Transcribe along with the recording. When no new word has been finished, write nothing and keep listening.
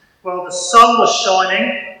the sun was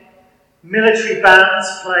shining, military bands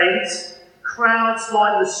played, crowds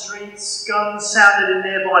lined the streets, guns sounded in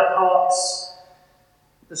nearby parks.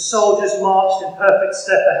 The soldiers marched in perfect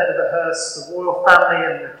step ahead of the hearse, the royal family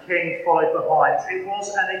and the king followed behind. It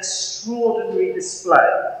was an extraordinary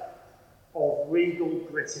display of regal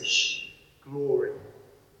British glory.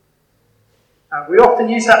 We often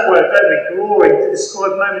use that word, don't we, glory, to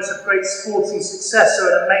describe moments of great sporting success or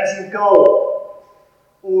an amazing goal,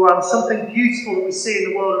 or something beautiful that we see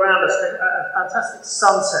in the world around us, a fantastic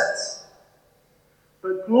sunset.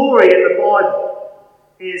 But glory in the Bible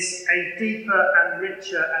is a deeper and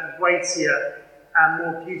richer and weightier and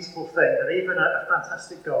more beautiful thing than even a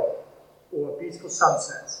fantastic goal or a beautiful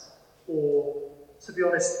sunset or, to be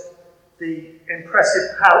honest, the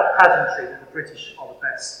impressive pageantry that the British are the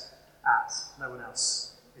best at. No one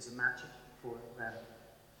else is a match for them.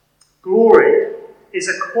 Glory is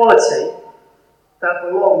a quality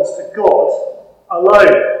that belongs to God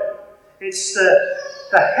alone. It's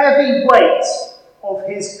the heavy weight of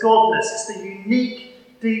his godness. It's the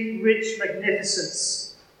unique, deep, rich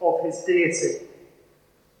magnificence of his deity.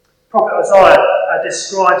 Prophet Isaiah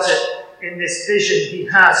describes it in this vision he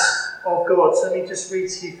has of God. So let me just read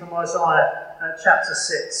to you from Isaiah chapter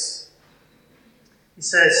 6. He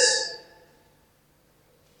says,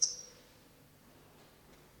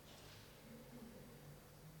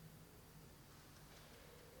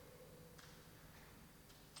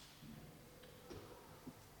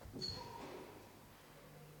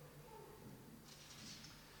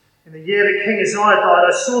 in the year that King Uzziah died,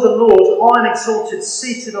 I saw the Lord high and exalted,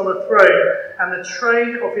 seated on a throne, and the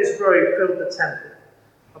train of his robe filled the temple.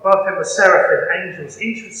 Above him were seraphim, angels,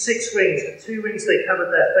 each with 6 wings. With 2 wings they covered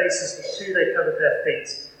their faces, with 2 they covered their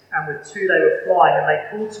feet, and with 2 they were flying. And they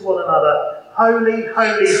called to one another, Holy,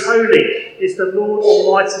 holy, holy is the Lord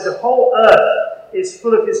Almighty. The whole earth is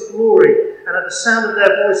full of his glory. And at the sound of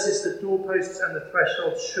their voices the doorposts and the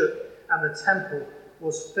thresholds shook, and the temple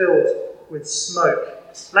was filled with smoke.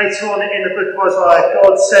 Later on in the book of Isaiah,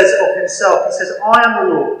 God says of himself, he says, I am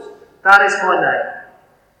the Lord, that is my name,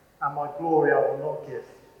 and my glory I will not give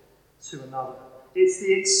to another. It's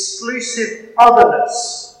the exclusive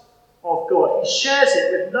otherness of God. He shares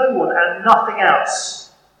it with no one and nothing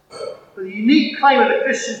else. But the unique claim of the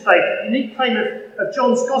Christian faith, the unique claim of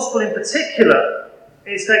John's Gospel in particular,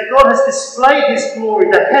 is that God has displayed his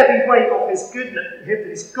glory, the heavy weight of his goodness,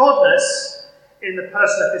 his godness, in the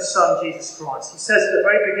person of his Son, Jesus Christ. He says at the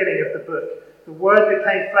very beginning of the book, the Word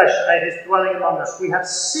became flesh and made his dwelling among us. We have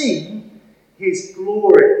seen his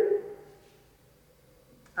glory.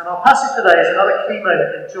 And our passage today is another key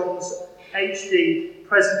moment in John's HD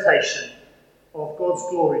presentation of God's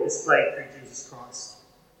glory displayed through Jesus Christ.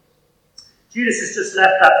 Judas has just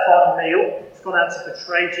left that final meal. He's gone out to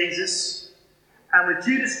betray Jesus. And with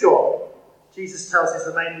Judas gone, Jesus tells his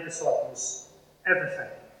remaining disciples everything.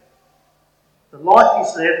 The life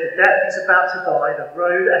he's lived, the death he's about to die, the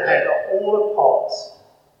road ahead are all a part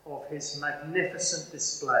of his magnificent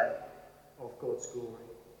display of God's glory.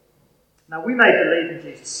 Now, we may believe in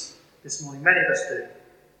Jesus this morning. Many of us do.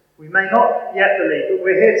 We may not yet believe, but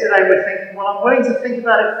we're here today, we're thinking, well, I'm willing to think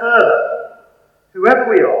about it further. Whoever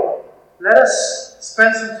we are, let us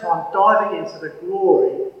spend some time diving into the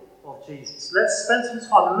glory of Jesus. Let's spend some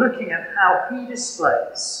time looking at how he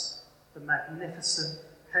displays the magnificent,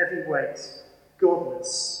 heavy weight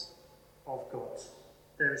godness of God.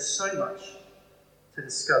 There is so much to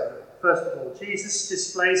discover. First of all, Jesus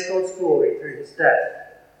displays God's glory through his death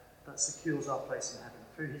that secures our place in heaven.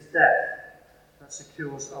 Through his death that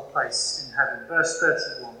secures our place in heaven. Verse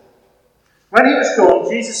 31. When he was gone,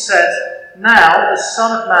 Jesus said, Now the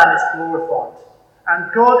Son of Man is glorified,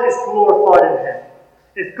 and God is glorified in him.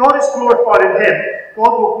 If God is glorified in him,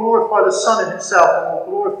 God will glorify the Son in himself and will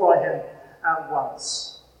glorify him at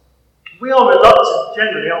once. We are reluctant,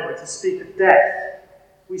 generally, aren't we, to speak of death.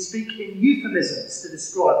 We speak in euphemisms to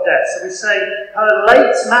describe death. So we say, Her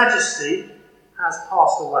late Majesty has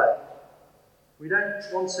passed away. We don't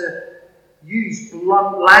want to use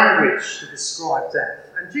blunt language to describe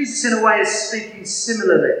death. And Jesus, in a way, is speaking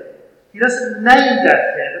similarly. He doesn't name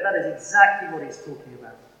death here, but that is exactly what he's talking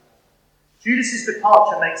about. Judas's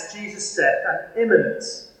departure makes Jesus' death an imminent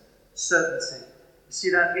certainty. You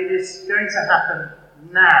see that it is going to happen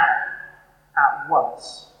now, at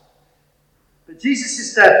once. But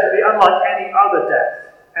Jesus' death will be unlike any other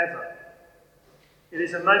death ever. It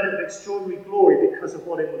is a moment of extraordinary glory because of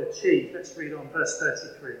what it will achieve. Let's read on verse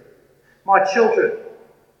 33. My children,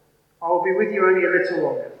 I will be with you only a little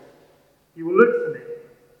longer. You will look for me.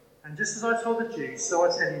 And just as I told the Jews, so I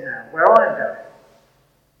tell you now, where I am going,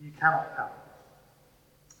 you cannot come.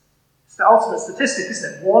 It's the ultimate statistic,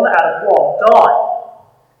 isn't it? 1 out of 1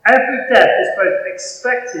 die. Every death is both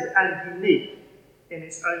expected and unique in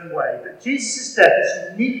its own way. But Jesus' death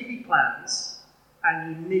is uniquely planned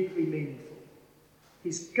and uniquely meaningful.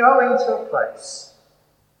 He's going to a place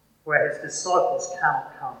where his disciples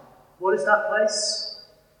cannot come. What is that place?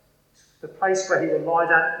 The place where he will lay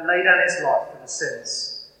down his life for the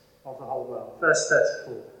sins of the whole world. Verse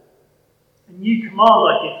 34. A new command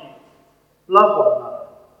I give you. Love one another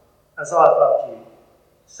as I have loved you.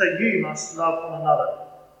 So you must love one another.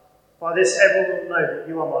 By this everyone will know that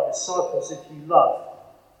you are my disciples if you love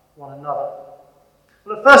one another.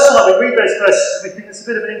 Well, at first sight we read those verses and we think it's a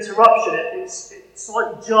bit of an interruption. It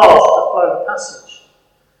slightly jars the flow of the passage.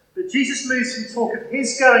 But Jesus moves from talk of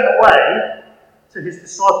his going away to his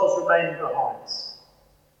disciples remaining behind.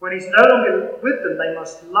 When he's no longer with them, they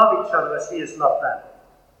must love each other as he has loved them.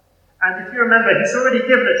 And if you remember, he's already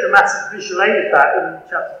given a dramatic visual aid of that in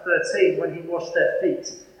chapter 13 when he washed their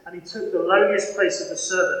feet. And he took the lowliest place of the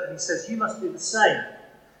servant and he says, you must do the same.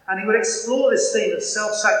 And he will explore this theme of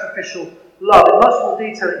self-sacrificial love in much more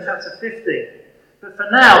detail in chapter 15. But for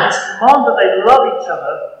now, his command that they love each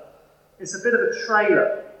other is a bit of a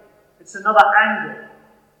trailer. It's another angle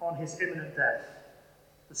on his imminent death.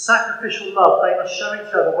 The sacrificial love they must show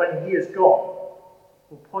each other when he is gone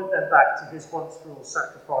will point them back to his once-for-all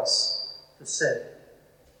sacrifice for sin.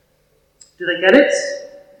 Do they get it?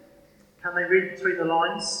 Can they read between the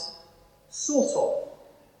lines? Sort of,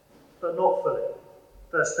 but not fully.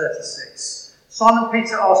 Verse 36. Simon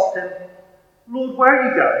Peter asked him, Lord, where are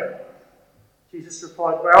you going? Jesus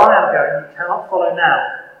replied, where I am going you cannot follow now,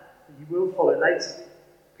 but you will follow later.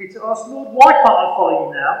 Peter asked, Lord, why can't I follow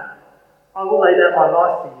you now? I will lay down my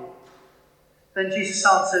life for you. Then Jesus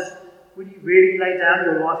answered, will you really lay down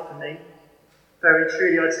your life for me? Very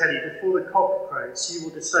truly I tell you, before the cock crows, you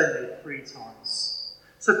will disown me 3 times.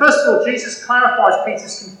 So first of all, Jesus clarifies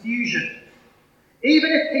Peter's confusion.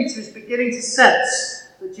 Even if Peter is beginning to sense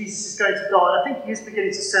that Jesus is going to die, and I think he is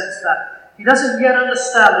beginning to sense that, he doesn't yet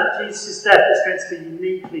understand that Jesus' death is going to be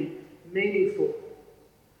uniquely meaningful.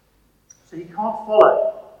 So he can't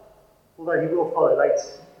follow, although he will follow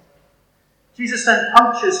later. Jesus then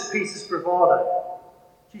punctures Peter's bravado.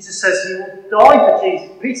 Jesus says he will die for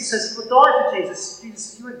Jesus. Peter says he will die for Jesus. Jesus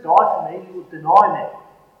says, you won't die for me, you will deny me.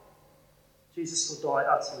 Jesus will die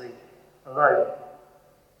utterly alone.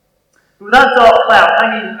 But with that dark cloud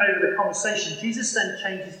hanging over the conversation, Jesus then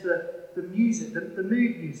changes the music, the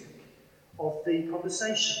mood music of the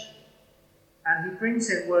conversation. And he brings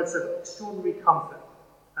in words of extraordinary comfort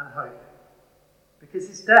and hope. Because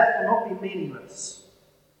his death will not be meaningless.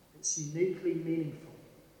 It's uniquely meaningful.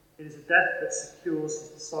 It is a death that secures his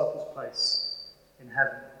disciples' place in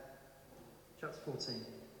heaven. Chapter 14.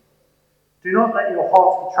 Do not let your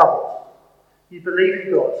hearts be troubled. You believe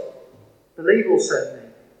in God. Believe also in me.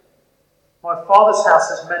 My Father's house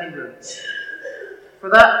has many rooms.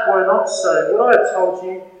 For that were not so, would I have told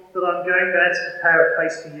you that I'm going there to prepare a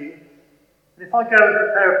place for you? And if I go and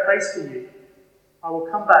prepare a place for you, I will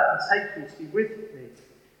come back and take you to be with me,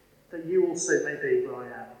 that you also may be where I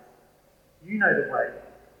am. You know the way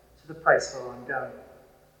to the place where I'm going.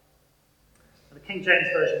 And the King James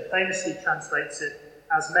Version famously translates it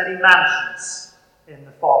as many mansions in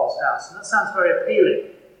the Father's house. And that sounds very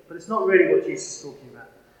appealing, but it's not really what Jesus is talking about.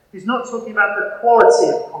 He's not talking about the quality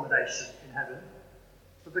of accommodation in heaven,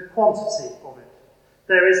 but the quantity of it.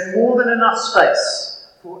 There is more than enough space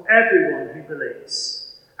for everyone who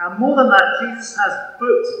believes. And more than that, Jesus has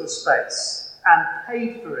booked the space and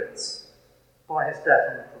paid for it by his death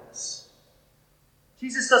on the cross.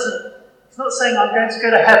 Jesus he's not saying, I'm going to go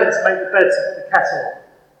to heaven to make the bed to put the kettle on.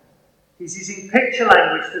 He's using picture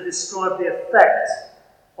language to describe the effect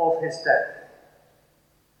of his death.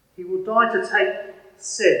 He will die to take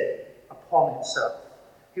sin upon himself.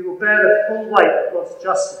 He will bear the full weight of God's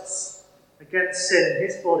justice against sin in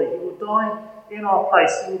his body. He will die in our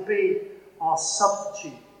place. He will be our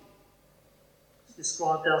substitute. It's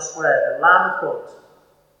described elsewhere, the Lamb of God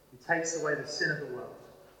who takes away the sin of the world.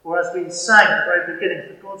 Or as we sang at the very beginning,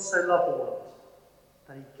 for God so loved the world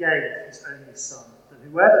that he gave his only Son, that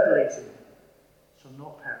whoever believes in him shall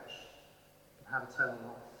not perish, but have eternal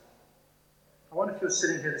life. I wonder if you're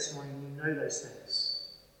sitting here this morning and you know those things.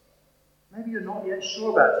 Maybe you're not yet sure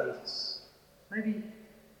about Jesus. Maybe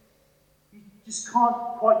you just can't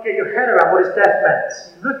quite get your head around what his death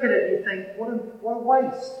meant. You look at it and you think, what a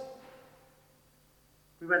waste.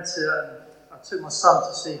 I took my son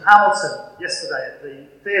to see Hamilton yesterday at the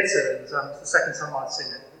theatre, and it's the second time I'd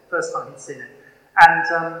seen it, the first time he'd seen it.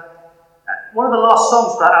 And one of the last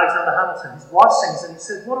songs about Alexander Hamilton, his wife sings, and he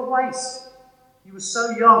says, what a waste. You were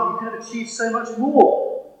so young, you could have achieved so much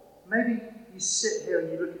more. maybe you sit here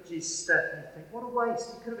and you look at Jesus' death and you think, what a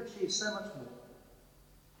waste, he could have achieved so much more.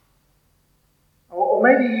 Or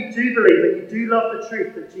maybe you do believe and you do love the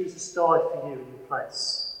truth that Jesus died for you in your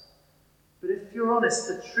place. But if you're honest,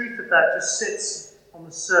 the truth of that just sits on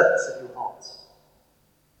the surface of your heart.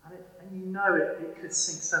 And you know it could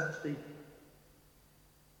sink so much deeper.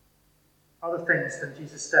 Other things than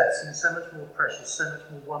Jesus' death seem so much more precious, so much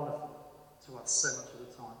more wonderful to us so much of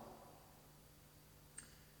the time.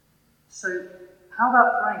 So, how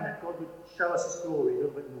about praying that God would show us his glory a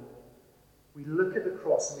little bit more? We look at the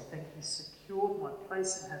cross and we think he's secured my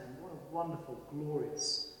place in heaven. What a wonderful,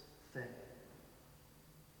 glorious thing.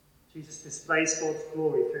 Jesus displays God's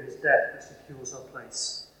glory through his death that secures our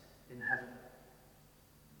place in heaven.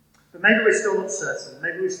 But maybe we're still not certain.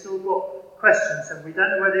 Maybe we've still got questions and we don't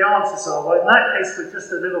know where the answers are. Well, in that case, we're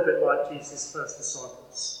just a little bit like Jesus' first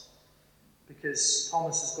disciples. Because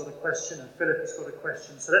Thomas has got a question and Philip has got a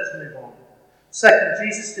question. So let's move on. Second,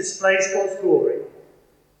 Jesus displays God's glory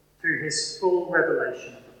through his full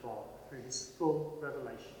revelation of the Father. Through his full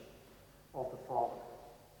revelation of the Father.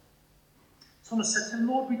 Thomas said to him,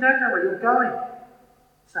 Lord, we don't know where you're going.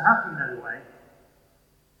 So how can we know the way?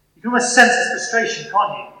 You can almost sense his frustration,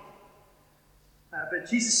 can't you? But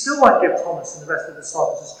Jesus still won't give Thomas and the rest of the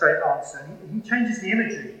disciples a straight answer. And he changes the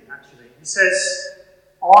imagery, actually. He says,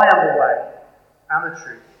 I am the way, and the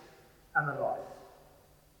truth, and the life.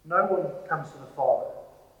 No one comes to the Father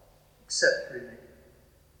except through me.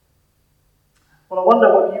 Well, I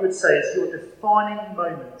wonder what you would say is your defining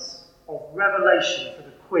moment of revelation for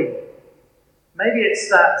the Queen. Maybe it's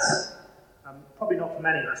that, probably not for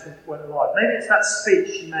many of us who weren't alive, maybe it's that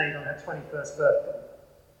speech she made on her 21st birthday.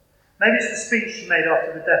 Maybe it's the speech she made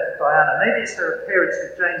after the death of Diana. Maybe it's her appearance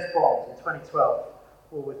with James Bond in 2012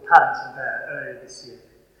 or with Paddington Bear earlier this year.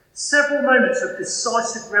 Several moments of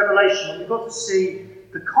decisive revelation when we got to see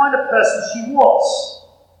the kind of person she was.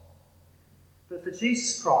 But for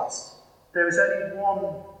Jesus Christ, there is only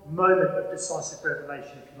one moment of decisive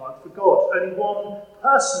revelation, if you like. For God, only one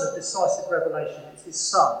person of decisive revelation. It's his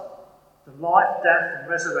Son, the life, death, and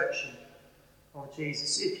resurrection of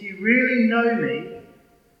Jesus. If you really know me,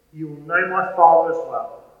 you will know my Father as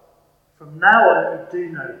well. From now on, you do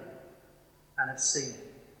know him and have seen him.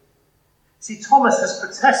 See, Thomas has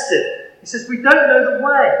protested. He says, we don't know the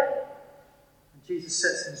way. And Jesus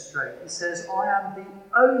sets him straight. He says, I am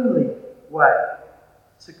the only way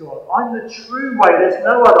to God. I'm the true way. There's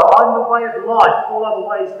no other. I'm the way of life. All other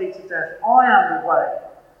ways lead to death. I am the way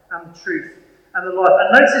and the truth and the life.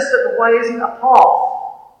 And notice that the way isn't a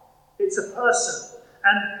path. It's a person.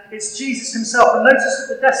 And it's Jesus himself. And notice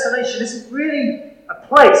that the destination isn't really a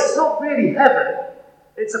place. It's not really heaven.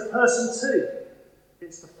 It's a person too.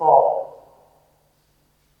 It's the Father.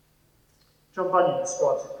 John Bunyan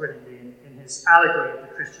describes it brilliantly in his allegory of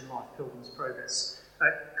the Christian life, Pilgrim's Progress.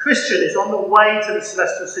 Christian is on the way to the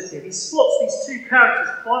celestial city, and he spots these two characters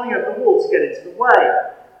climbing over the wall to get into the way.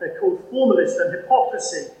 They're called formalist and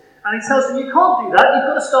hypocrisy. And he tells them, you can't do that. You've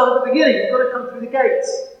got to start at the beginning. You've got to come through the gates.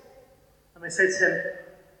 And they say to him,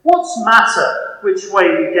 what's matter which way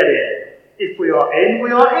we get in? If we are in,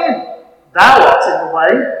 we are in. Thou art in the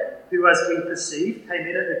way, who, as we perceive, came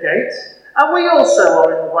in at the gate, and we also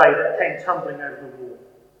are in the way that came tumbling over the wall.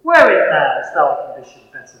 Wherein now is thy condition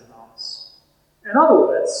better than ours? In other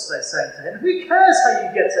words, they say to him, who cares how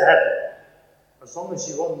you get to heaven? As long as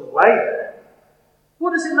you're on the way there.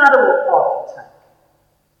 What does it matter what path you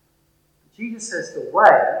take? Jesus says the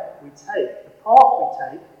way we take, the path we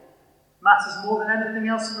take, matters more than anything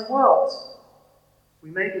else in the world. We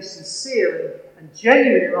may be sincere and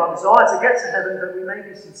genuine in our desire to get to heaven, but we may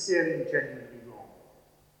be sincerely and genuinely wrong.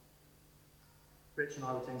 Rich and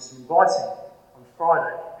I were doing some inviting on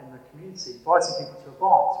Friday in the community, inviting people to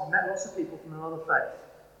Abide. We met lots of people from another faith.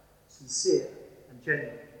 Sincere and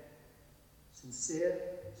genuine.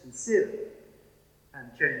 Sincerely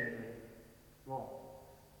and genuinely wrong.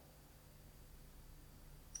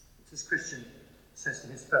 It's as Christian says to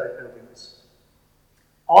his fellow pilgrims,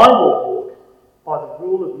 I will walk by the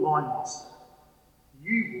rule of my master.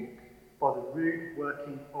 You walk by the rude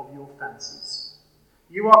working of your fancies.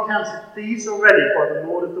 You are counted thieves already by the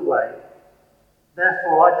Lord of the way.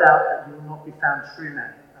 Therefore I doubt that you will not be found true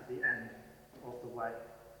men at the end of the way.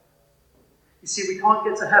 You see, we can't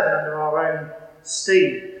get to heaven under our own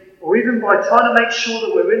steam, or even by trying to make sure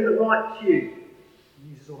that we're in the right queue. The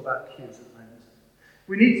news is all about queues at the moment.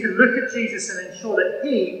 We need to look at Jesus and ensure that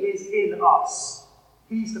he is in us.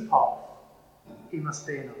 He's the path. He must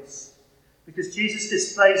be in us. Because Jesus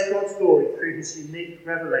displays God's glory through his unique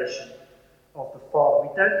revelation of the Father.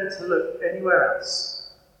 We don't need to look anywhere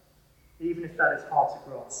else, even if that is hard to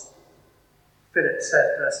grasp. Philip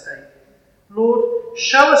said, verse 8, Lord,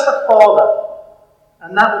 show us the Father,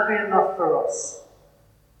 and that will be enough for us.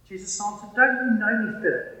 Jesus answered, don't you know me,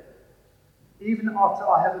 Philip, even after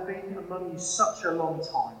I have been among you such a long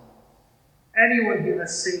time? Anyone who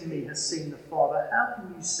has seen me has seen the Father. How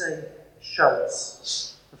can you say, show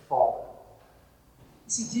us the Father? You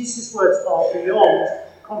see, Jesus' words are beyond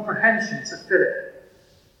comprehension to Philip,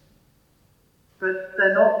 but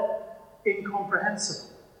they're not incomprehensible.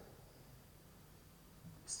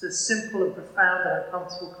 It's the simple and profound and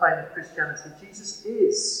uncomfortable claim of Christianity. Jesus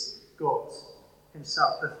is God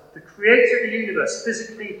himself, the creator of the universe,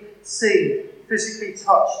 physically seen, physically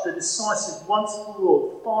touched, the decisive, once for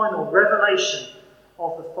all, final revelation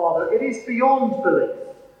of the Father. It is beyond belief.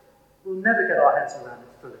 We'll never get our heads around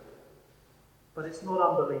it fully. But it's not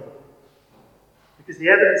unbelievable. Because the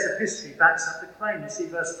evidence of history backs up the claim. You see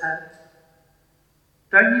verse 10.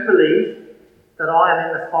 Don't you believe that I am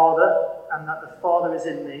in the Father and that the Father is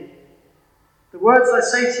in me? The words I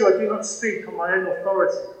say to you I do not speak on my own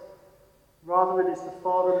authority. Rather, it is the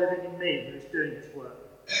Father living in me who is doing his work.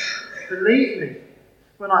 Believe me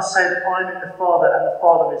when I say that I am in the Father and the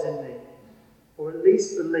Father is in me. Or at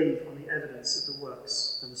least believe on the evidence of the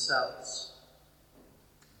works themselves.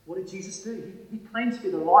 What did Jesus do? He claimed to be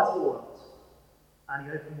the light of the world. And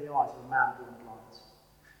he opened the eyes of a man born blind.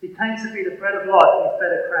 He claimed to be the bread of life, and he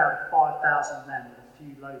fed a crowd of 5,000 men with a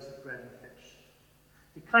few loaves of bread and fish.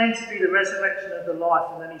 He claimed to be the resurrection of the life,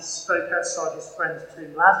 and then he spoke outside his friend's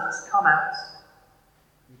tomb, Lazarus, come out.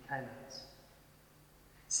 And he came out.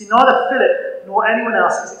 See, neither Philip nor anyone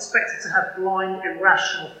else is expected to have blind,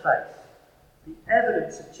 irrational faith. The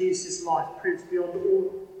evidence of Jesus' life proves beyond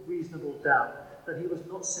all reasonable doubt that he was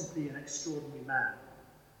not simply an extraordinary man.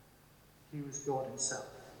 He was God himself.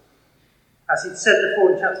 As he'd said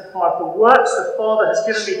before in chapter 5, the works the Father has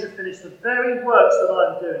given me to finish, the very works that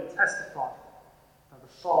I am doing, testify that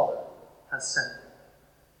the Father has sent me.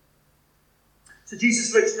 So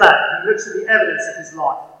Jesus looks back and he looks at the evidence of his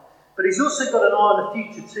life. But he's also got an eye on the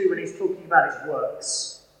future too when he's talking about his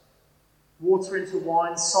works. Water into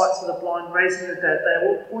wine, sight to the blind, raising the dead, they are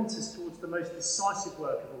all pointers towards the most decisive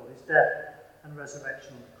work of all, his death and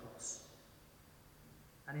resurrection on the cross.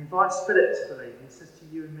 And he invites Philip to believe. He says to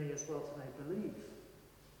you and me as well today, believe.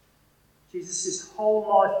 Jesus' whole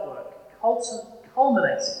life work,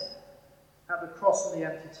 culminating at the cross and the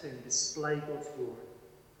empty tomb, display God's glory.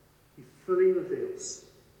 He fully reveals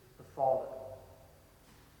the Father.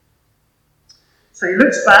 So he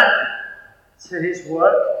looks back to his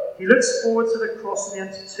work, he looks forward to the cross and the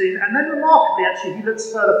empty tomb, and then remarkably, actually, he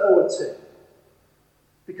looks further forward too.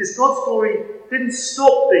 Because God's glory didn't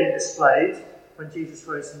stop being displayed when Jesus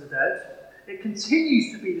rose from the dead. It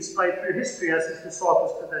continues to be displayed through history as his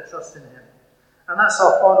disciples put their trust in him. And that's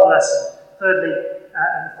our final lesson. Thirdly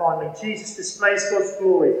and finally, Jesus displays God's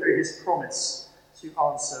glory through his promise to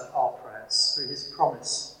answer our prayers. Through his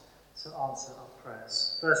promise to answer our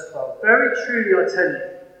prayers. Verse 12. Very truly I tell you,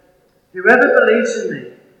 whoever believes in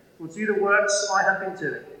me will do the works I have been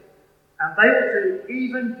doing, and they will do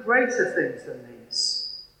even greater things than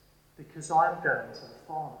these, because I am going to the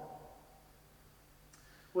Father.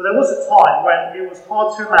 Well, there was a time when it was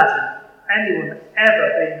hard to imagine anyone ever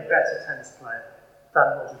being a better tennis player than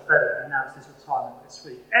Roger Federer, who announced his retirement this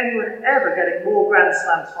week. Anyone ever getting more Grand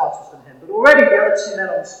Slam titles than him. But already the other two men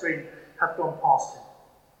on the screen have gone past him.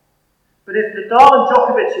 But if Nadal and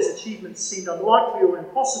Djokovic's achievements seemed unlikely or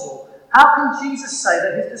impossible, how can Jesus say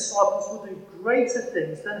that his disciples will do greater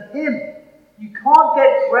things than him? You can't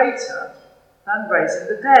get greater than raising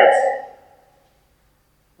the dead.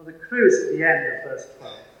 Well, the clue is at the end of verse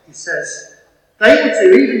 12. He says, they will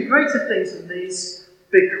do even greater things than these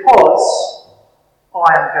because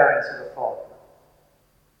I am going to the Father.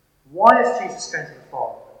 Why is Jesus going to the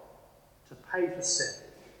Father? To pay for sin.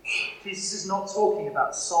 Jesus is not talking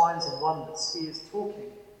about signs and wonders. He is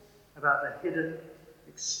talking about the hidden,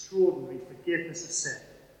 extraordinary forgiveness of sin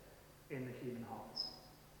in the human heart.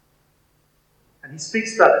 And he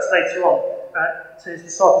speaks about this later on to his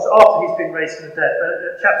disciples after he's been raised from the dead.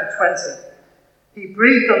 Chapter 20. He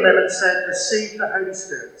breathed on them and said, receive the Holy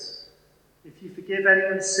Spirit. If you forgive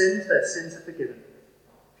anyone's sins, their sins are forgiven.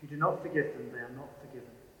 If you do not forgive them, they are not forgiven.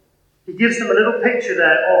 He gives them a little picture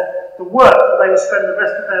there of the work that they will spend the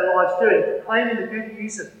rest of their lives doing, proclaiming the good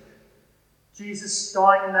news of Jesus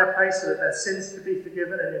dying in their place so that their sins could be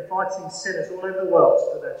forgiven, and inviting sinners all over the world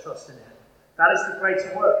to put their trust in him. That is the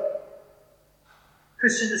greater work.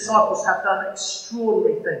 Christian disciples have done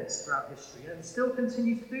extraordinary things throughout history and still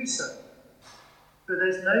continue to do so. But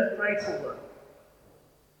there's no greater work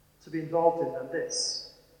to be involved in than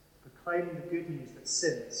this, proclaiming the good news that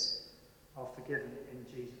sins are forgiven in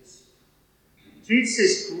Jesus.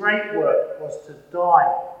 Jesus' great work was to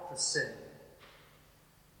die for sin.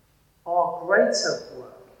 Our greater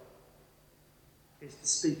work is to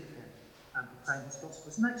speak of him and proclaim his gospel.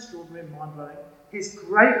 Isn't that extraordinary and mind-blowing? His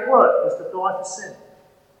great work was to die for sin.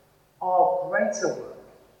 Our greater work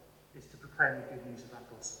is to proclaim the good news of that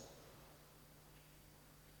gospel.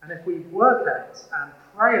 And if we work at it and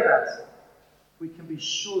pray about it, we can be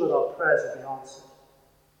sure that our prayers will be answered.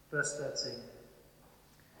 Verse 13.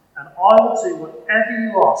 And I will do whatever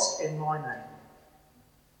you ask in my name,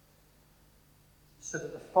 so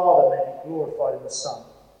that the Father may be glorified in the Son.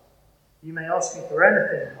 You may ask me for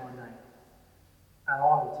anything in my name, and I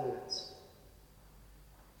will do it.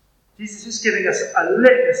 Jesus is giving us a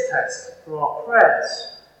litmus test for our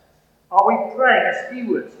prayers. Are we praying as he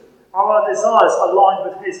would? Are our desires aligned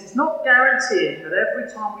with his? He's not guaranteeing that every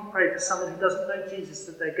time we pray for someone who doesn't know Jesus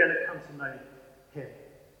that they're going to come to know him.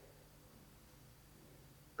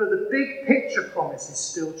 But the big picture promise is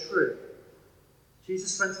still true.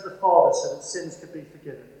 Jesus went to the Father so that sins could be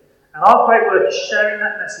forgiven. And our great work is sharing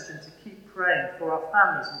that message and to keep praying for our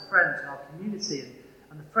families and friends and our community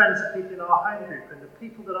and the friends of people in our home group and the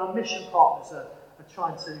people that our mission partners are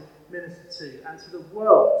trying to minister to and to the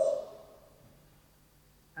world.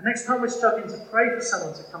 And next time we're struggling to pray for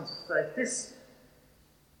someone to come to faith, this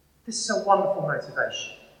is a wonderful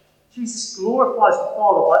motivation. Jesus glorifies the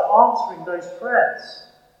Father by answering those prayers.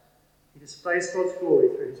 He displays God's glory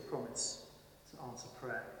through his promise to answer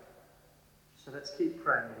prayer. So let's keep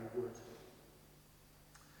praying that he would.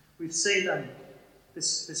 We've seen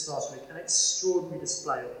this last week an extraordinary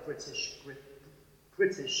display of British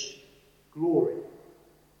glory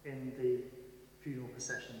in the funeral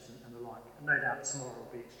processions and the like. And no doubt tomorrow will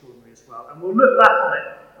be extraordinary as well. And we'll look back on it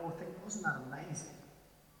and we'll think, wasn't that amazing?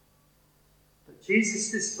 That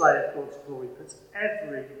Jesus' display of God's glory puts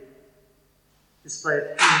every display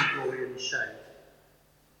of human glory in the shade.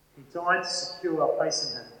 He died to secure our place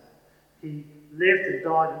in heaven. He lived and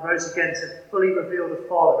died and rose again to fully reveal the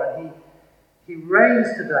Father, and he reigns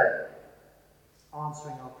today,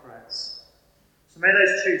 answering our prayers. So may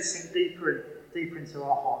those truths sink deeper and deeper into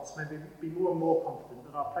our hearts. May we be more and more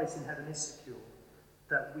confident that our place in heaven is secure,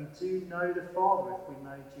 that we do know the Father if we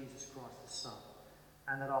know Jesus Christ the Son,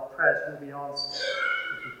 and that our prayers will be answered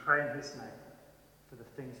if we pray in his name for the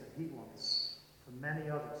things that he wants for many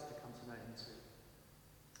others to come to know him too.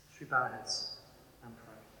 Should we bow our heads and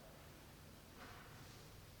pray?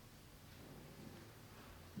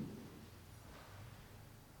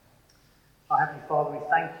 Our Heavenly Father, we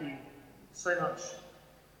thank you so much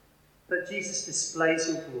that Jesus displays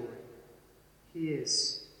your glory. He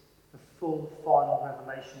is the full, final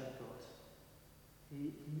revelation of God.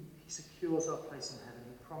 He secures our place in heaven.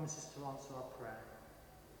 He promises to answer our prayer.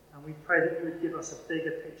 And we pray that you would give us a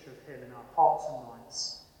bigger picture of him in our hearts and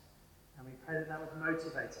minds. And we pray that that would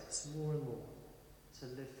motivate us more and more to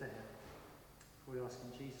live for him. For we ask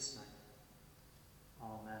in Jesus' name.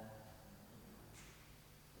 Amen.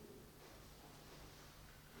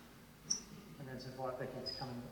 I'm going to invite Becky to come and